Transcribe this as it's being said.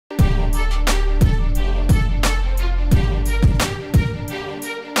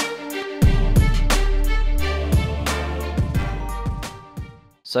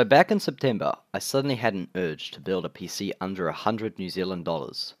So back in September, I suddenly had an urge to build a PC under 100 New Zealand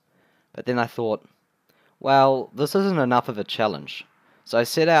dollars. But then I thought, well, this isn't enough of a challenge. So I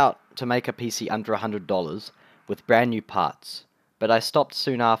set out to make a PC under $100 with brand new parts. But I stopped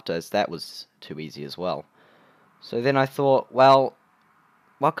soon after, as that was too easy as well. So then I thought, well,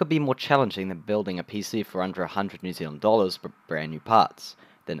 what could be more challenging than building a PC for under 100 New Zealand dollars with brand new parts?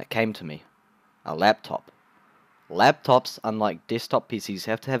 Then it came to me. A laptop. Laptops, unlike desktop PCs,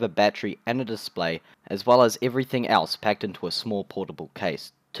 have to have a battery and a display, as well as everything else packed into a small portable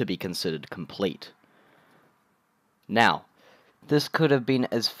case, to be considered complete. Now, this could have been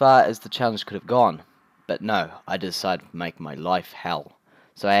as far as the challenge could have gone, but no, I decided to make my life hell.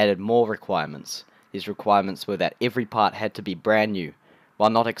 So I added more requirements. These requirements were that every part had to be brand new, while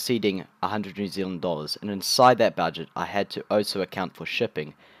not exceeding 100 New Zealand dollars, and inside that budget I had to also account for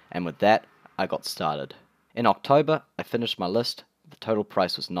shipping, and with that, I got started. In October, I finished my list. The total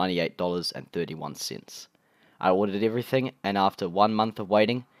price was $98.31. I ordered everything, and after 1 month of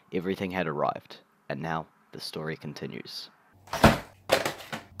waiting, everything had arrived. And now, the story continues.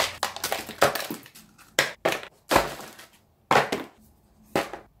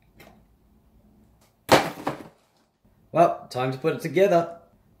 Well, time to put it together.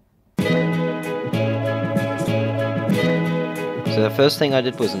 So the first thing I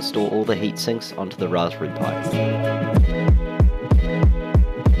did was install all the heatsinks onto the Raspberry Pi.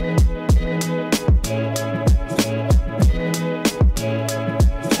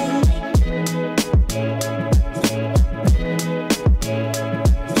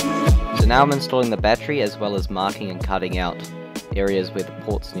 So now I'm installing the battery as well as marking and cutting out areas where the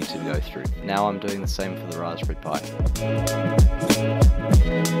ports need to go through. Now I'm doing the same for the Raspberry Pi.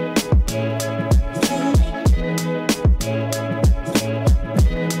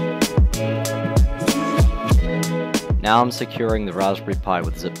 Now I'm securing the Raspberry Pi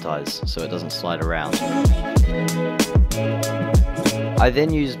with zip ties so it doesn't slide around. I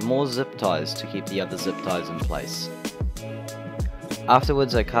then used more zip ties to keep the other zip ties in place.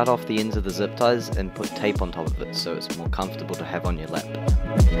 Afterwards I cut off the ends of the zip ties and put tape on top of it so it's more comfortable to have on your lap.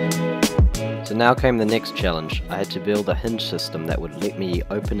 So now came the next challenge. I had to build a hinge system that would let me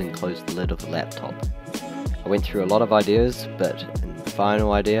open and close the lid of the laptop. I went through a lot of ideas, but in the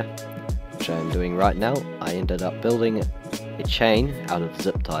final idea, which I am doing right now, I ended up building a chain out of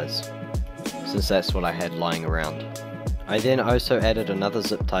zip ties, since that's what I had lying around. I then also added another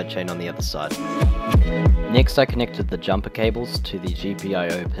zip tie chain on the other side. Next I connected the jumper cables to the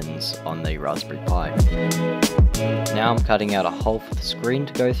GPIO pins on the Raspberry Pi. Now I'm cutting out a hole for the screen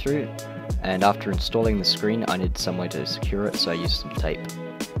to go through, and after installing the screen I needed some way to secure it, so I used some tape.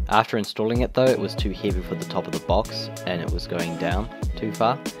 After installing it though, it was too heavy for the top of the box and it was going down too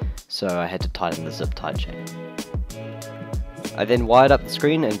far, so I had to tighten the zip tie chain. I then wired up the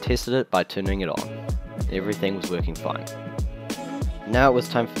screen and tested it by turning it on. Everything was working fine. Now it was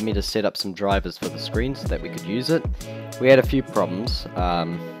time for me to set up some drivers for the screen so that we could use it. We had a few problems,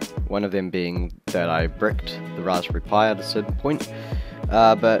 one of them being that I bricked the Raspberry Pi at a certain point,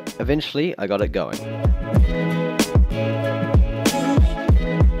 but eventually I got it going.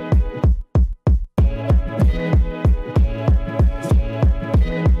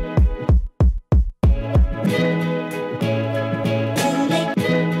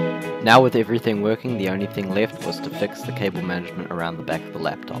 Now with everything working, the only thing left was to fix the cable management around the back of the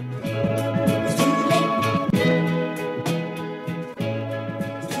laptop.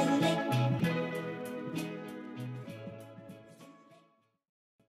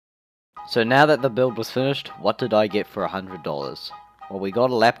 So now that the build was finished, what did I get for $100? Well, we got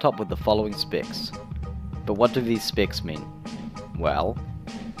a laptop with the following specs. But what do these specs mean? Well,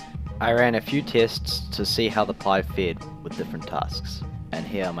 I ran a few tests to see how the Pi fared with different tasks. And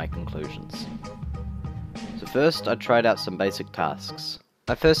here are my conclusions. So first, I tried out some basic tasks.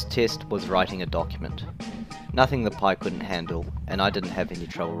 My first test was writing a document. Nothing the Pi couldn't handle, and I didn't have any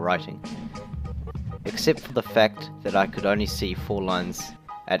trouble writing. Except for the fact that I could only see 4 lines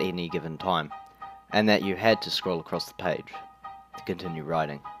at any given time, and that you had to scroll across the page to continue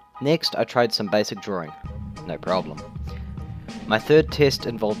writing. Next, I tried some basic drawing. No problem. My third test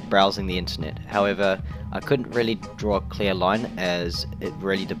involved browsing the internet. However, I couldn't really draw a clear line as it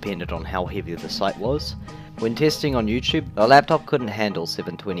really depended on how heavy the site was. When testing on YouTube, the laptop couldn't handle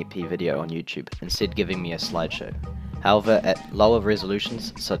 720p video on YouTube, instead giving me a slideshow. However, at lower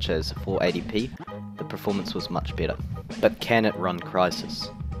resolutions, such as 480p, the performance was much better. But can it run Crysis?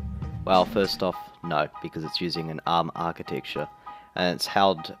 Well, first off, no, because it's using an ARM architecture, and it's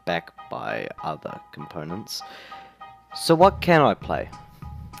held back by other components. So what can I play?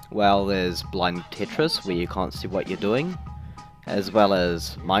 Well, there's blind Tetris, where you can't see what you're doing. as well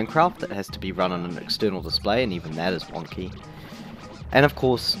as Minecraft that has to be run on an external display, and even that is wonky. And of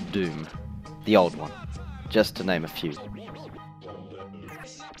course Doom, the old one, just to name a few.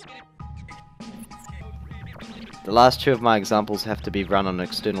 The last two of my examples have to be run on an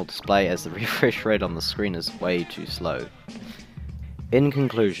external display as the refresh rate on the screen is way too slow. In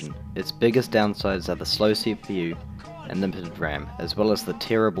conclusion, its biggest downsides are the slow CPU and limited RAM, as well as the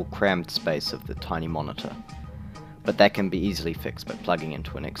terrible crammed space of the tiny monitor. But that can be easily fixed by plugging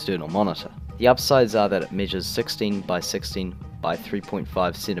into an external monitor. The upsides are that it measures 16 by 16 by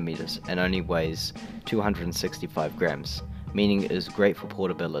 3.5 centimeters and only weighs 265 grams, meaning it is great for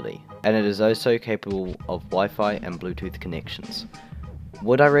portability, and it is also capable of Wi-Fi and Bluetooth connections.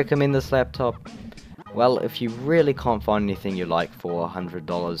 Would I recommend this laptop? Well, if you really can't find anything you like for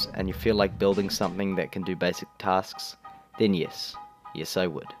 $100 and you feel like building something that can do basic tasks, then yes I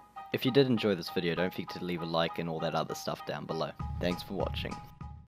would. If you did enjoy this video, don't forget to leave a like and all that other stuff down below. Thanks for watching.